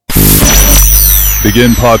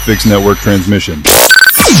Begin Podfix Network transmission. In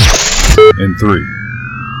 3,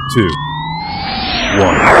 2,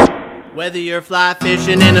 1. Whether you're fly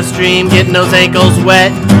fishing in a stream, getting those ankles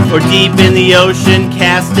wet, or deep in the ocean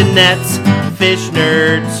casting nets, fish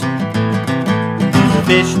nerds.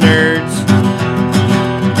 Fish nerds.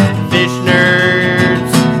 Fish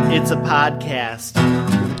nerds. It's a podcast.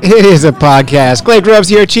 It is a podcast. Clay Groves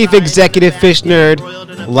here, Chief Executive Fish Nerd,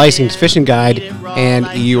 Licensed Fishing Guide, and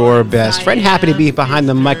your best friend. Happy to be behind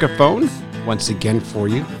the microphone once again for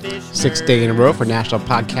you. 6th day in a row for National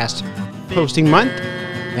Podcast Posting Month.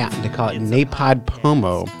 Yeah, they call it NAPOD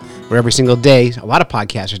POMO, where every single day, a lot of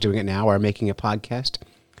podcasters doing it now, are making a podcast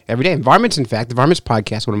every day. And Varmints, in fact, the Varmints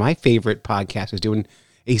podcast, one of my favorite podcasts, is doing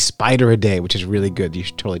a spider a day, which is really good. You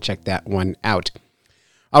should totally check that one out.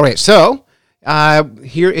 All right, so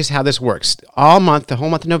here is how this works. All month, the whole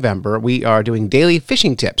month of November, we are doing daily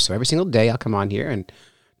fishing tips. So every single day, I'll come on here and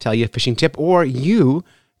tell you a fishing tip, or you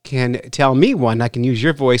can tell me one. I can use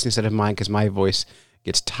your voice instead of mine because my voice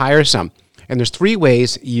gets tiresome. And there's 3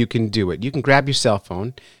 ways you can do it. You can grab your cell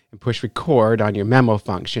phone and push record on your memo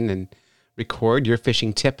function and record your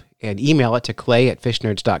fishing tip and email it to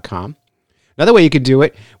clay@fishnerds.com. Another way you could do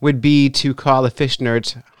it would be to call the Fish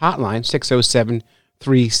Nerds hotline,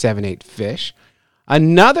 607-378-FISH.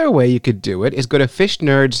 Another way you could do it is go to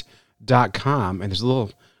fishnerds.com, and there's a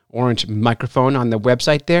little orange microphone on the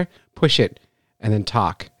website there. Push it and then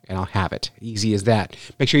talk, and I'll have it. Easy as that.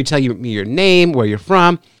 Make sure you tell me your name, where you're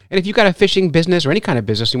from, and if you've got a fishing business or any kind of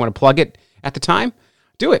business, you want to plug it at the time,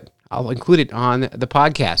 do it. I'll include it on the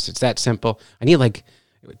podcast. It's that simple. I need it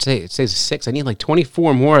says 6. I need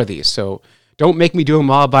 24 more of these, so don't make me do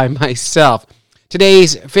them all by myself.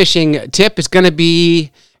 Today's fishing tip is going to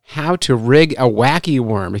be how to rig a wacky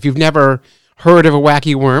worm. If you've never heard of a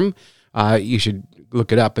wacky worm, you should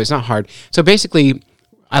look it up. It's not hard. So basically,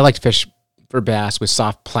 I like to fish for bass with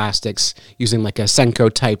soft plastics using like a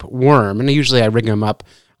Senko type worm. And usually I rig them up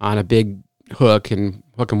on a big hook and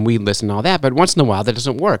hook them weedless and all that. But once in a while, that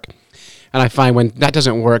doesn't work. And I find when that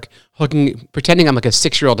doesn't work, pretending I'm like a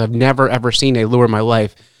 6-year-old, I've never ever seen a lure in my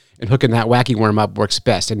life, and hooking that wacky worm up works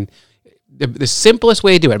best. And the simplest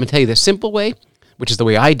way to do it, I'm going to tell you the simple way, which is the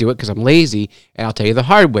way I do it because I'm lazy, and I'll tell you the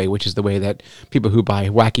hard way, which is the way that people who buy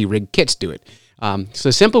wacky rig kits do it. So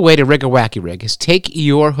the simple way to rig a wacky rig is take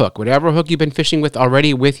your hook, whatever hook you've been fishing with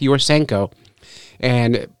already with your Senko,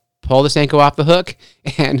 and pull the Senko off the hook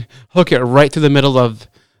and hook it right through the middle of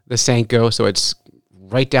the Senko so it's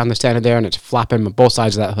right down the center there and it's flopping on both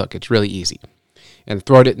sides of that hook. It's really easy. And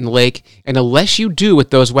throw it in the lake. And the less you do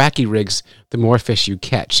with those wacky rigs, the more fish you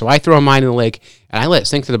catch. So I throw mine in the lake and I let it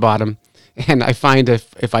sink to the bottom. And I find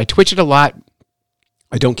if I twitch it a lot,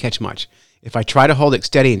 I don't catch much. If I try to hold it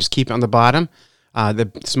steady and just keep it on the bottom, the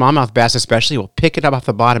smallmouth bass especially will pick it up off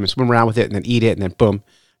the bottom and swim around with it and then eat it, and then boom,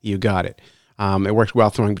 you got it. It works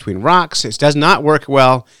well throwing between rocks. It does not work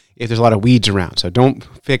well if there's a lot of weeds around. So don't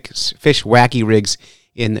fish wacky rigs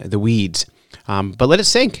in the weeds. But let it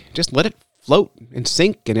sink. Just let it float and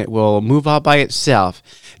sink, and it will move all by itself.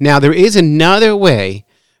 Now, there is another way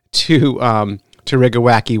to rig a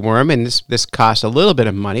wacky worm, and this costs a little bit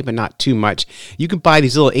of money, but not too much. You can buy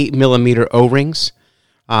these little 8mm O-rings,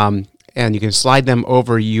 and you can slide them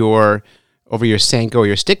over your Senko or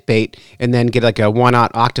your stick bait, and then get like a 1/0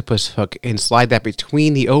 octopus hook and slide that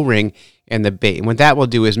between the O-ring and the bait. And what that will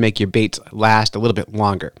do is make your baits last a little bit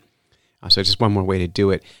longer. So it's just one more way to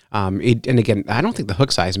do it. And again, I don't think the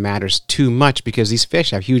hook size matters too much because these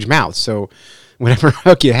fish have huge mouths. So whatever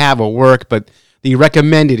hook you have will work. But the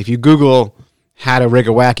recommended, if you Google how to rig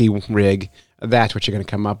a wacky rig, that's what you're going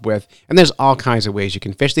to come up with. And there's all kinds of ways you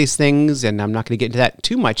can fish these things. And I'm not going to get into that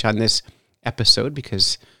too much on this episode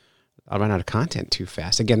because I'll run out of content too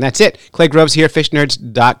fast. Again, that's it. Clay Groves here,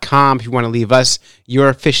 fishnerds.com. If you want to leave us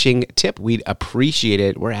your fishing tip, we'd appreciate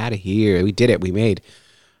it. We're out of here. We did it. We made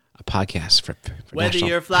a podcast for Whether National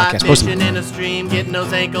you're fly Podcast fishing Posting. in a stream, getting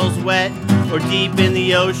those ankles wet, or deep in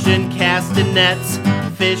the ocean casting nets,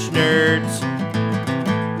 fish nerds.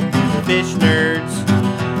 Fish nerds.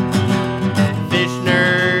 Fish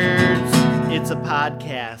nerds. It's a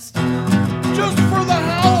podcast. Just for the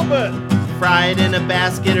halibut! Fried in a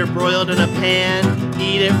basket or broiled in a pan.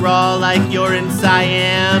 Eat it raw like you're in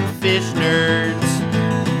Siam. Fish nerds.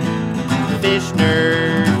 Fish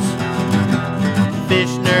nerds. Fish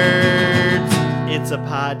nerds. It's a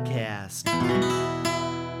podcast.